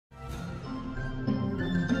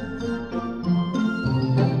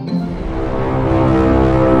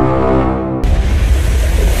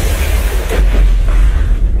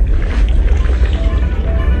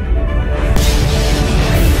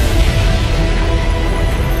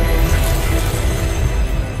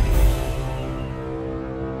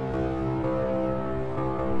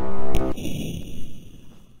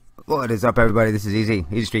What is up, everybody? This is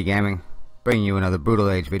ezestreetgaming, bringing you another Brutal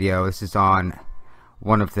Age video. This is on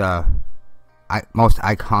one of the most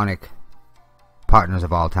iconic partners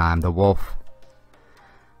of all time, the Wolf.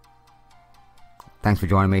 Thanks for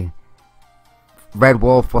joining me. Red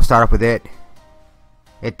Wolf, we'll start off with it.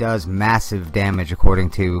 It does massive damage according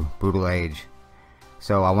to Brutal Age.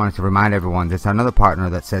 So I wanted to remind everyone, there's another partner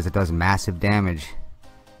that says it does massive damage.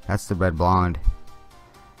 That's the Red Blonde.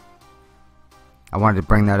 I wanted to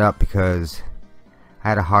bring that up because I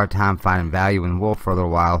had a hard time finding value in Wolf for a little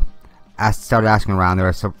while. I started asking around. There are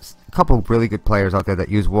a couple of really good players out there that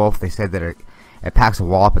use Wolf. They said that it packs a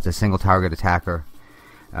wallop. It's a single target attacker.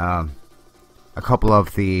 A couple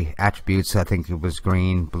of the attributes, I think it was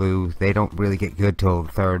green, blue, they don't really get good till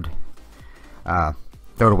third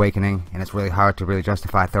awakening, and it's really hard to really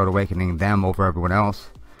justify third awakening them over everyone else.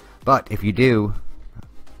 But if you do,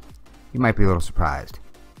 you might be a little surprised.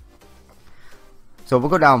 So we'll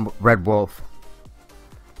go down Red Wolf.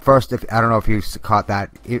 First, I don't know if you caught that,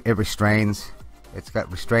 it restrains. It's got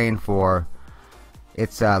restrain for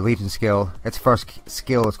its Legion skill. Its first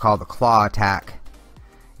skill is called the Claw Attack,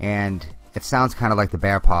 and it sounds kind of like the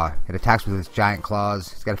Bear Paw. It attacks with its giant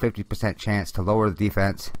claws. It's got a 50% chance to lower the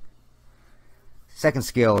defense. Second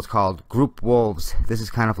skill is called Group Wolves. This is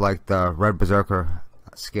kind of like the Red Berserker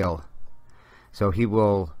skill. So he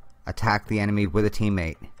will attack the enemy with a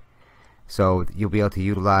teammate. So you'll be able to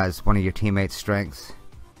utilize one of your teammates' strengths.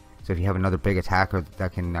 So if you have another big attacker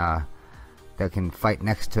that can fight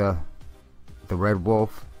next to the Red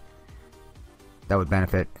Wolf, that would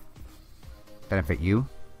benefit you.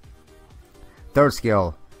 Third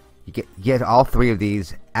skill, you get all three of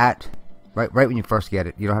these at right when you first get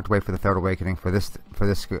it. You don't have to wait for the third awakening for this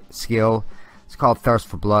skill. It's called Thirst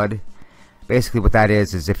for Blood. Basically, what that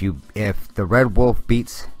is if the Red Wolf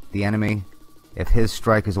beats the enemy, if his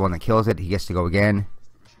strike is the one that kills it, he gets to go again.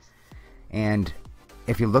 And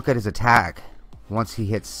if you look at his attack, once he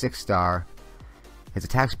hits 6-star, his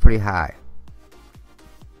attack's pretty high.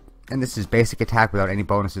 And this is basic attack without any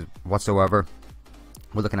bonuses whatsoever.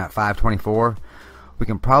 We're looking at 524. We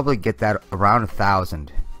can probably get that around 1,000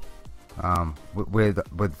 with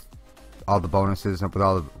all the bonuses and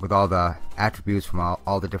with all the attributes from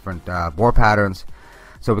all the different war patterns.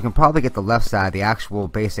 So we can probably get the left side, the actual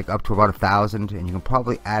basic, up to about 1,000, and you can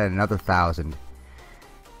probably add another 1,000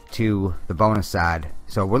 to the bonus side.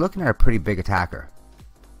 So we're looking at a pretty big attacker.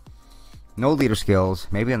 No leader skills.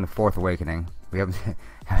 Maybe in the fourth awakening. We haven't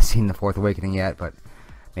seen the fourth awakening yet, but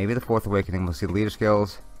maybe the fourth awakening we'll see the leader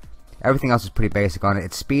skills. Everything else is pretty basic on it.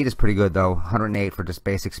 Its speed is pretty good though, 108 for just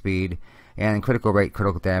basic speed, and critical rate,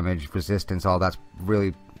 critical damage, resistance, all that's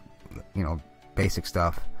really, you know, basic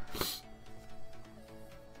stuff.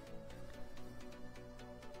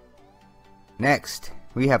 Next,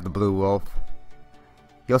 we have the Blue Wolf.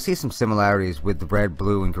 You'll see some similarities with the red,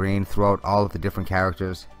 blue, and green throughout all of the different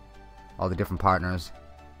characters, all the different partners.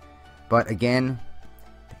 But again,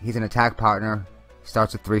 he's an attack partner.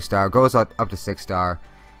 Starts with 3-star, goes up to 6-star.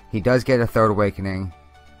 He does get a third awakening.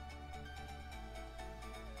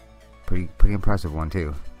 Pretty impressive one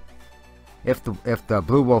too. If the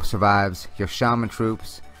Blue Wolf survives, your Shaman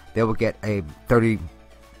troops, they will get a 30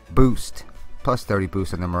 boost, plus 30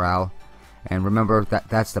 boost on their morale. And remember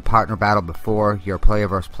that's the partner battle before your player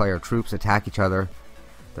versus player troops attack each other.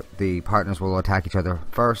 The partners will attack each other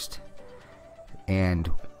first, and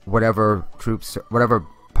whatever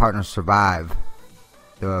partners survive,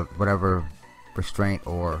 whatever restraint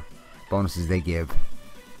or bonuses they give,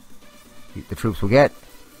 the troops will get.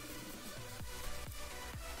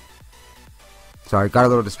 Sorry, got a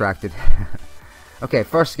little distracted. Okay,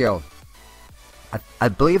 first skill. I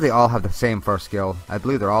believe they all have the same first skill. I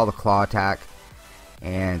believe they're all the Claw Attack,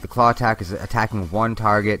 and the Claw Attack is attacking one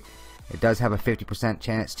target. It does have a 50%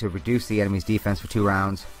 chance to reduce the enemy's defense for 2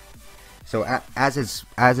 rounds. So this is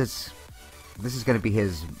going to be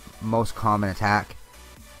his most common attack.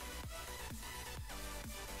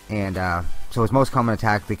 And so his most common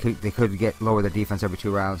attack, they could get lower the defense every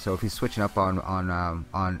 2 rounds. So if he's switching up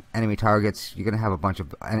on enemy targets, you're going to have a bunch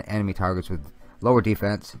of enemy targets with lower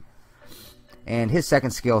defense. And his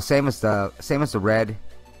second skill, same as the red,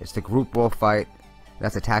 it's the Group Wolf fight.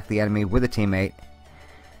 That's attack the enemy with a teammate.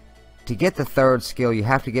 To get the third skill, you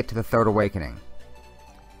have to get to the third awakening.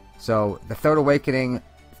 So the third awakening,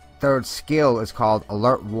 third skill is called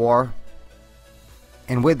Alert War.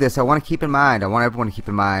 And with this, I want everyone to keep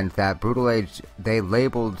in mind that Brutal Age, they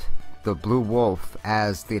labeled the Blue Wolf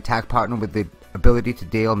as the attack partner with the ability to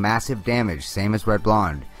deal massive damage, same as Red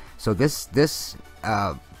Blonde. So this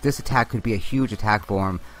attack could be a huge attack for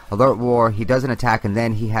him. Alert War, he does an attack and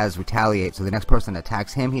then he has Retaliate, so the next person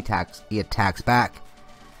attacks him, he attacks back.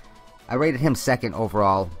 I rated him second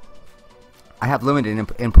overall. I have limited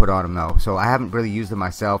input on him though, so I haven't really used him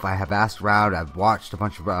myself. I have asked around, I've watched a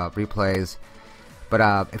bunch of replays.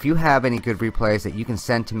 But if you have any good replays that you can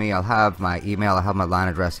send to me, I'll have my email, I'll have my line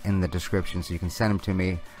address in the description, so you can send them to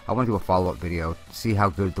me. I want to do a follow-up video to see how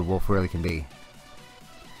good the wolf really can be.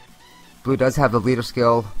 Blue does have the leader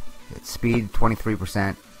skill. It's speed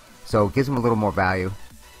 23%, so it gives him a little more value.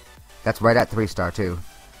 That's right at 3-star too.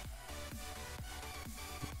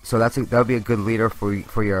 So that'll be a good leader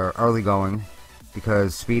for your early going,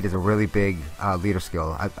 because speed is a really big leader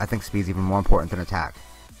skill. I think speed is even more important than attack.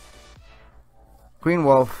 Green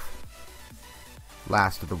Wolf,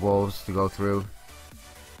 last of the wolves to go through.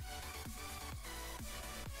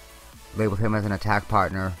 Label him as an attack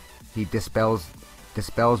partner. He dispels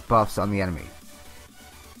buffs on the enemy.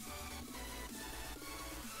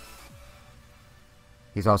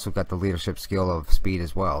 He's also got the leadership skill of speed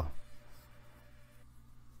as well.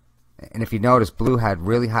 And if you notice, blue had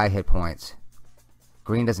really high hit points.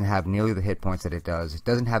 Green doesn't have nearly the hit points that it does. It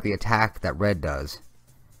doesn't have the attack that red does.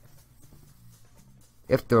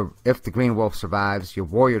 If the green wolf survives, your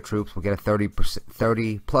warrior troops will get a 30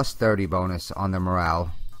 plus 30 bonus on their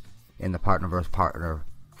morale in the partner versus partner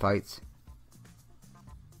fights.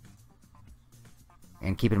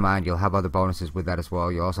 And keep in mind, you'll have other bonuses with that as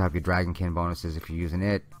well. You'll also have your Dragonkin bonuses if you're using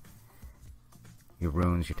it, your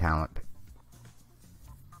runes, your talent.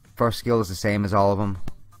 First skill is the same as all of them.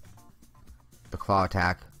 The claw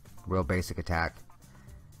attack, real basic attack.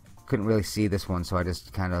 Couldn't really see this one, so I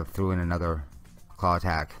just kind of threw in another claw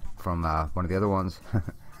attack from one of the other ones.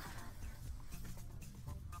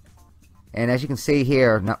 And as you can see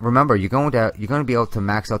here, now remember, you're going to be able to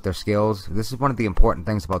max out their skills. This is one of the important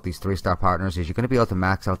things about these 3-star partners, is you're going to be able to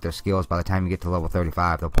max out their skills by the time you get to level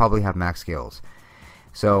 35. They'll probably have max skills.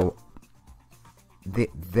 So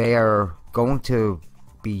they are going to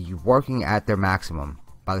be working at their maximum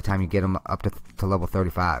by the time you get them up to level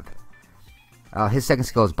 35. His second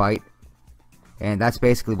skill is Bite, and that's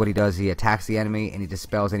basically what he does. He attacks the enemy and he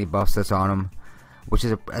dispels any buffs that's on him, which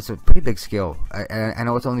is that's a pretty big skill. I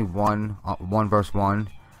know it's only one versus one,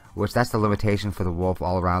 which that's the limitation for the wolf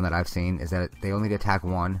all around that I've seen, is that they only attack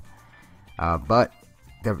one. But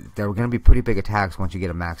they're going to be pretty big attacks once you get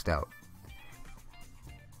them maxed out.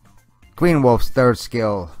 Green Wolf's third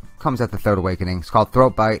skill comes at the third awakening. It's called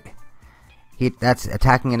Throat Bite. That's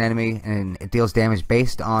attacking an enemy, and it deals damage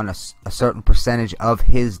based on a certain percentage of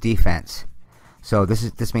his defense. So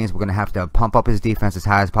this means we're going to have to pump up his defense as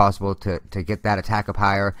high as possible to get that attack up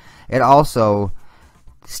higher. It also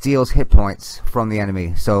steals hit points from the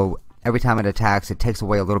enemy. So every time it attacks, it takes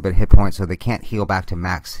away a little bit of hit points, so they can't heal back to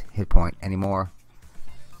max hit point anymore.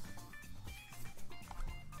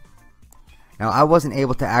 Now, I wasn't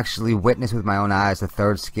able to actually witness with my own eyes the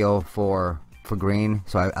third skill for green,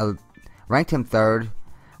 so I ranked him third.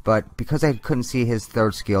 But because I couldn't see his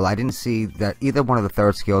third skill, I didn't see that either one of the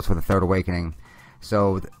third skills for the third awakening.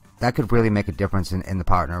 So that could really make a difference in the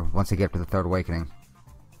partner once they get to the third awakening.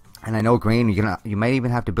 And I know green, you might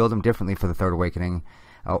even have to build them differently for the third awakening,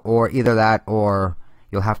 or either that, or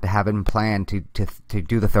you'll have to have it planned to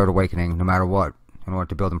do the third awakening no matter what in order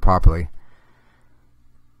to build them properly.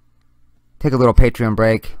 Take a little Patreon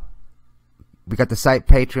break. We got the site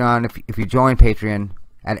Patreon. If you join Patreon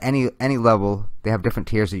at any level, they have different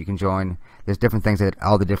tiers that you can join. There's different things at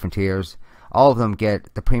all the different tiers. All of them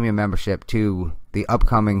get the premium membership to the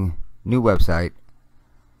upcoming new website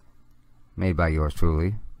made by yours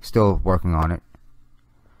truly. Still working on it.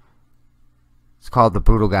 It's called the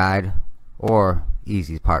Brutal Guide, or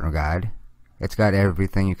Easy's Partner Guide. It's got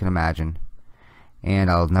everything you can imagine,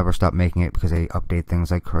 and I'll never stop making it because they update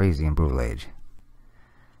things like crazy in Brutal Age.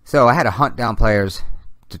 So I had to hunt down players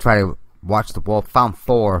to try to watch the wolf. Found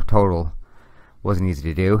 4 total. Wasn't easy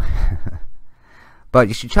to do. But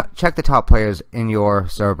you should check the top players in your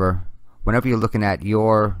server. Whenever you're looking at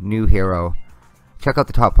your new hero, check out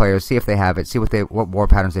the top players, see if they have it, see what war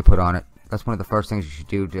patterns they put on it. That's one of the first things you should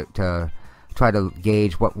do to try to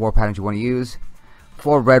gauge what war patterns you want to use.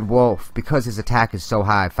 For Red Wolf, because his attack is so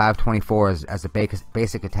high, 524 as a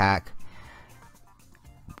basic attack,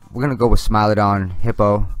 we're going to go with Smilodon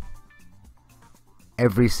Hippo.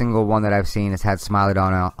 Every single one that I've seen has had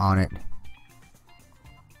Smilodon on it.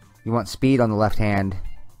 You want speed on the left hand,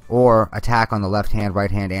 or attack on the left hand,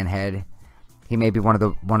 right hand, and head. He may be one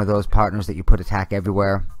of those partners that you put attack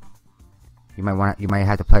everywhere. You might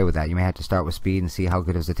have to play with that. You may have to start with speed and see how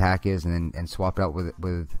good his attack is, and swap it out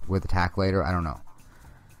with attack later. I don't know.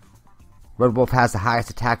 Red Wolf has the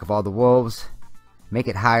highest attack of all the wolves. Make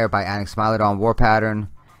it higher by adding Smilodon war pattern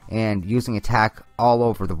and using attack all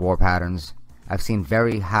over the war patterns I've seen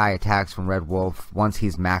very high attacks from Red Wolf once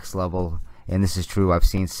he's max level, and this is true. I've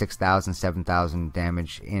seen 6,000, 7,000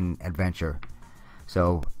 damage in Adventure.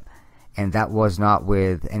 So, and that was not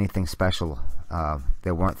with anything special.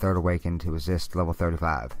 They weren't Third Awakened to resist level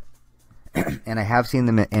 35. And I have seen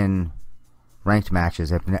them in ranked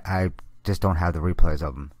matches. I just don't have the replays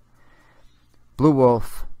of them. Blue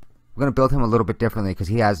Wolf, we're going to build him a little bit differently because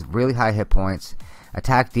he has really high hit points.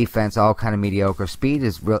 Attack, defense, all kind of mediocre. Speed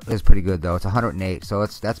is pretty good though. It's 108, so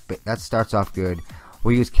that starts off good.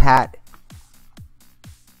 We'll use Cat,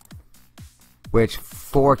 which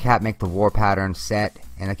 4 Cat make the war pattern set,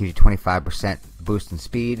 and that gives you 25% boost in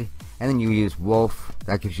speed. And then you use Wolf,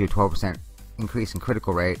 that gives you a 12% increase in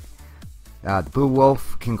critical rate. The Blue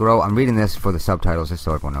Wolf can grow. I'm reading this for the subtitles just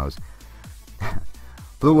so everyone knows.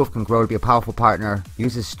 Blue Wolf can grow to be a powerful partner,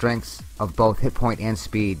 uses strengths of both hit point and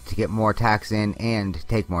speed to get more attacks in and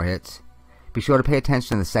take more hits. Be sure to pay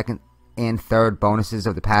attention to the second and third bonuses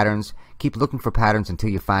of the patterns. Keep looking for patterns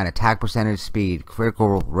until you find attack percentage, speed,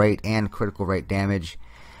 critical rate, and critical rate damage.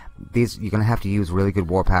 These you're going to have to use really good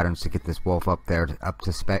war patterns to get this wolf up there, up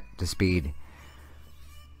to speed.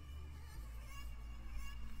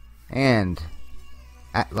 And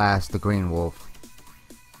at last, the Green Wolf.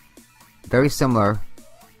 Very similar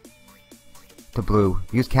to Blue.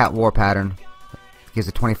 Use Cat War pattern. Gives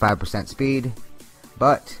a 25% speed.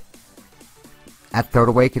 But at Third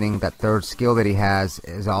Awakening, that third skill that he has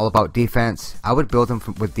is all about defense. I would build him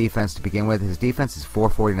with defense to begin with. His defense is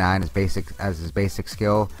 449 as his basic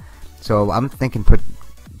skill. So I'm thinking put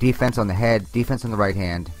defense on the head, defense on the right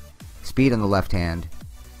hand, speed on the left hand,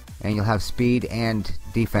 and you'll have speed and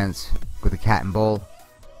defense with the Cat and Bull.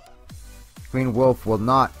 Green Wolf will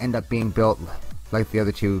not end up being built like the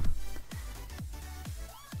other two.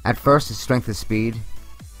 At first his strength is speed,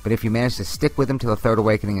 but if you manage to stick with him till the Third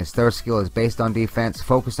Awakening, his third skill is based on defense,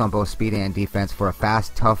 focused on both speed and defense for a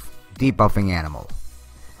fast, tough, debuffing animal.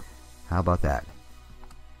 How about that?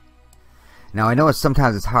 Now I know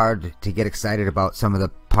sometimes it's hard to get excited about some of the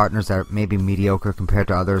partners that are maybe mediocre compared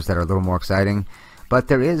to others that are a little more exciting, but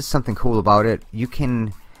there is something cool about it. You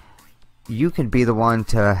can be the one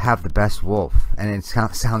to have the best wolf, and it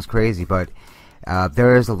sounds crazy, but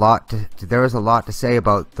there is a lot to say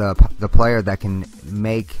about the player that can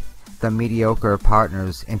make the mediocre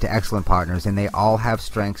partners into excellent partners, and they all have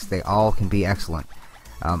strengths. They all can be excellent.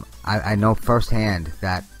 I know firsthand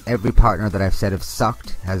that every partner that I've said have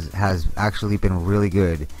sucked has actually been really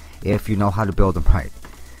good if you know how to build them right.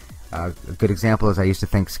 A good example is I used to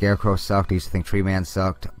think Scarecrow sucked. I used to think Tree Man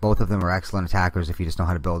sucked. Both of them are excellent attackers if you just know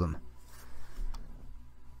how to build them.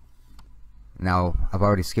 Now I've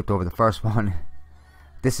already skipped over the first one.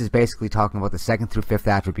 This is basically talking about the 2nd through 5th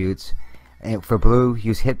attributes. And for Blue,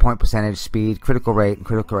 use hit point percentage, speed, critical rate, and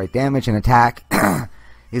critical rate damage, and attack.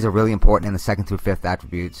 These are really important in the 2nd through 5th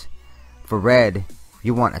attributes. For Red,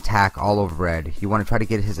 you want attack all over Red. You want to try to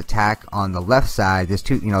get his attack on the left side. There's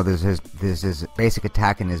two, there's his basic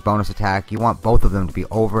attack and his bonus attack. You want both of them to be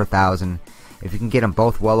over 1,000. If you can get them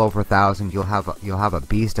both well over 1,000, you'll have a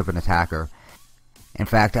beast of an attacker. In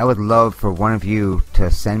fact, I would love for one of you to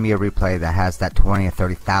send me a replay that has that 20 or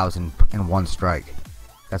 30,000 in one strike.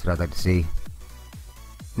 That's what I'd like to see.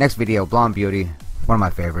 Next video, Blonde Beauty, one of my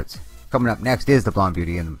favorites. Coming up next is the Blonde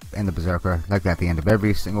Beauty and the Berserker, like at the end of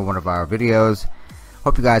every single one of our videos.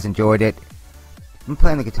 Hope you guys enjoyed it. I'm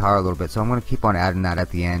playing the guitar a little bit, so I'm going to keep on adding that at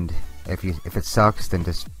the end. If it sucks, then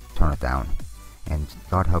just turn it down. And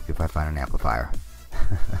God help you if I find an amplifier.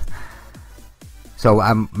 So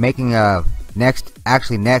I'm making a next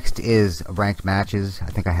is ranked matches. I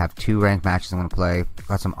think I have 2 ranked matches I'm going to play.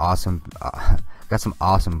 Got some awesome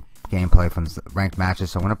gameplay from ranked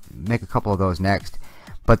matches, so I'm going to make a couple of those next.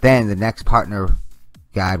 But then the next partner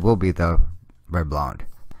guide will be the Red Blonde.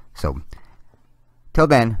 So till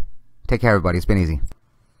then, take care everybody. It's been easy.